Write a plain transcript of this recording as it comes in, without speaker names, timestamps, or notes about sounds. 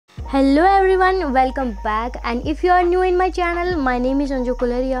Hello everyone, welcome back. And if you are new in my channel, my name is Anju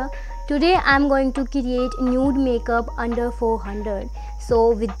Kularia. Today I am going to create nude makeup under 400.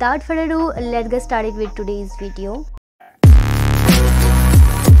 So without further ado, let's get started with today's video.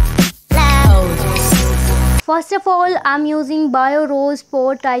 First of all, I am using Bio Rose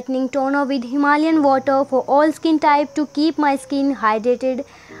Pore Tightening Toner with Himalayan water for all skin type to keep my skin hydrated.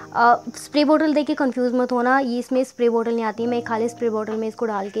 Spray बोतल देख के confuse मत होना, ये इसमें spray बोतल नहीं आती, मैं खाली स्प्रे बोतल में इसको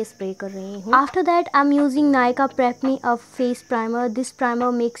डाल के स्प्रे कर रही हूँ. After that I am using Nykaa prep me a face primer. This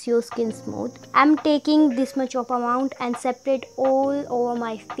primer makes your skin smooth. I am taking this much of amount and separate all over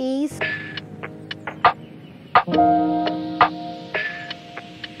my face.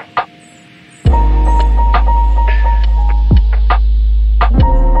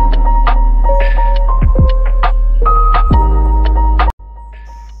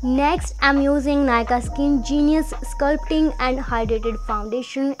 Next, I'm using Nykaa Skin Genius Sculpting and Hydrated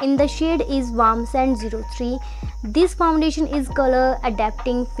Foundation. In the shade is Warm Sand 03. This foundation is color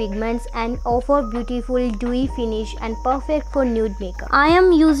adapting pigments and offer beautiful dewy finish and perfect for nude makeup. I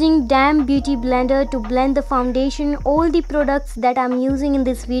am using Damn Beauty Blender to blend the foundation. All the products that I'm using in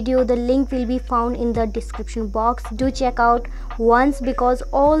this video, the link will be found in the description box. Do check out once because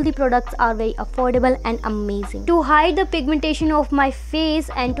all the products are very affordable and amazing. To hide the pigmentation of my face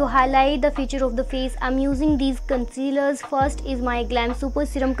and to highlight the feature of the face, I'm using these concealers. First is my Glam Super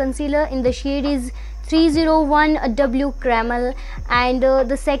Serum Concealer. In the shade is 301 W Caramel, and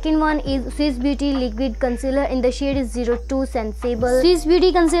the second one is Swiss Beauty Liquid Concealer. In the shade is 02 Sensible. Swiss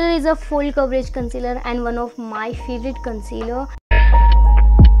Beauty Concealer is a full coverage concealer and one of my favorite concealer.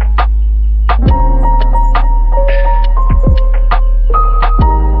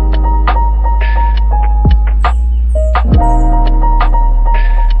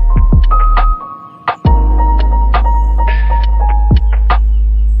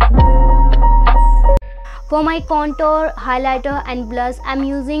 For my contour, highlighter and blush, I'm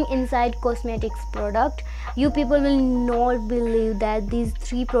using Inside Cosmetics product. You people will not believe that these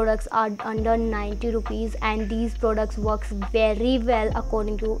three products are under 90 rupees and these products works very well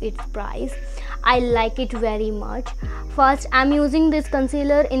according to its price. I like it very much. First, I'm using this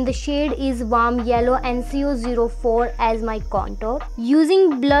concealer. In the shade is Warm Yellow and CO04 as my contour.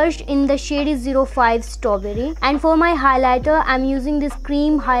 Using blush in the shade is 05 Strawberry. And for my highlighter, I'm using this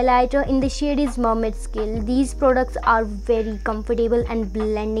cream highlighter. In the shade is Mermaid Skill. These products are very comfortable and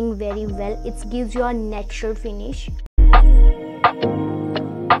blending very well. It gives you a natural finish.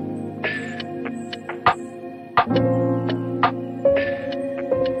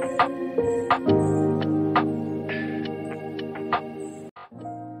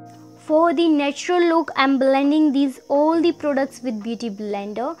 For the natural look, I'm blending all the products with Beauty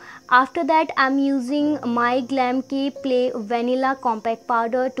Blender. After that, I'm using my Glam K Play Vanilla Compact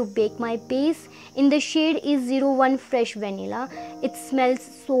Powder to bake my base. In the shade is 01 Fresh Vanilla. It smells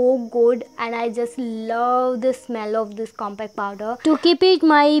so good and I just love the smell of this compact powder. To keep it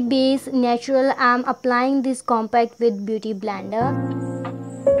my base natural, I'm applying this compact with Beauty Blender.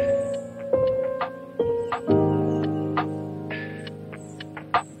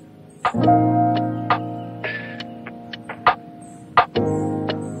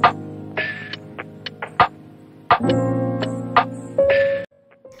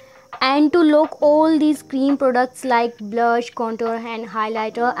 And to look all these cream products like blush, contour and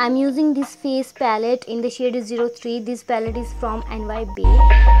highlighter, I'm using this face palette. In the shade is 03. This palette is from NYB.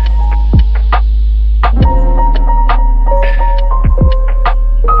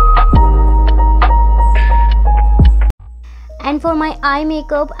 And for my eye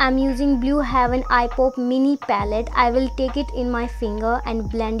makeup, I'm using Blue Heaven Eye Pop Mini Palette. I will take it in my finger and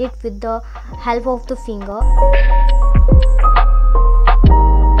blend it with the help of the finger.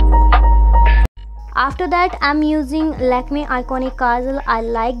 After that, I'm using Lakme Iconic Kajal. I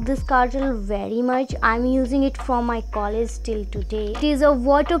like this Kajal very much. I'm using it from my college till today. It is a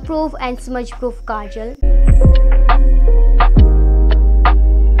waterproof and smudge proof Kajal.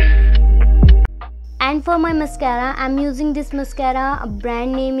 And for my mascara, I'm using this mascara.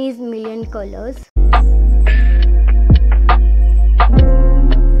 Brand name is Million Colors.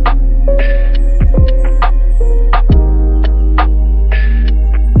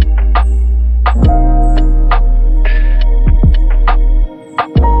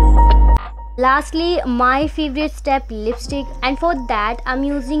 Lastly, my favorite step, lipstick, and for that I'm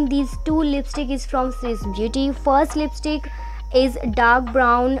using these two lipsticks from Swiss Beauty. First lipstick is dark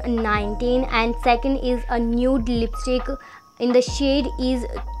brown 19 and second is a nude lipstick. In the shade is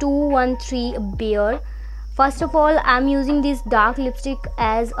 213 Beer. First of all, I'm using this dark lipstick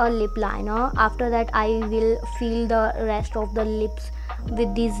as a lip liner. After that, I will fill the rest of the lips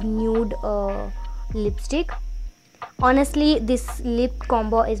with this nude lipstick. Honestly, this lip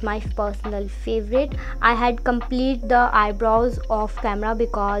combo is my personal favorite. I had complete the eyebrows off camera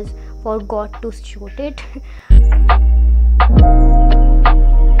because forgot to shoot it.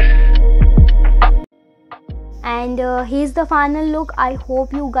 And here's the final look. I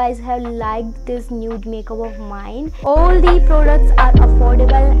hope you guys have liked this nude makeup of mine. All the products are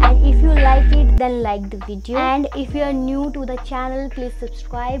affordable, and if you like it, then like the video. And if you are new to the channel, please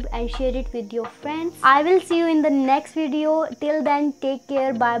subscribe and share it with your friends. I will see you in the next video. Till then, take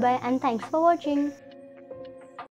care, bye bye, and thanks for watching.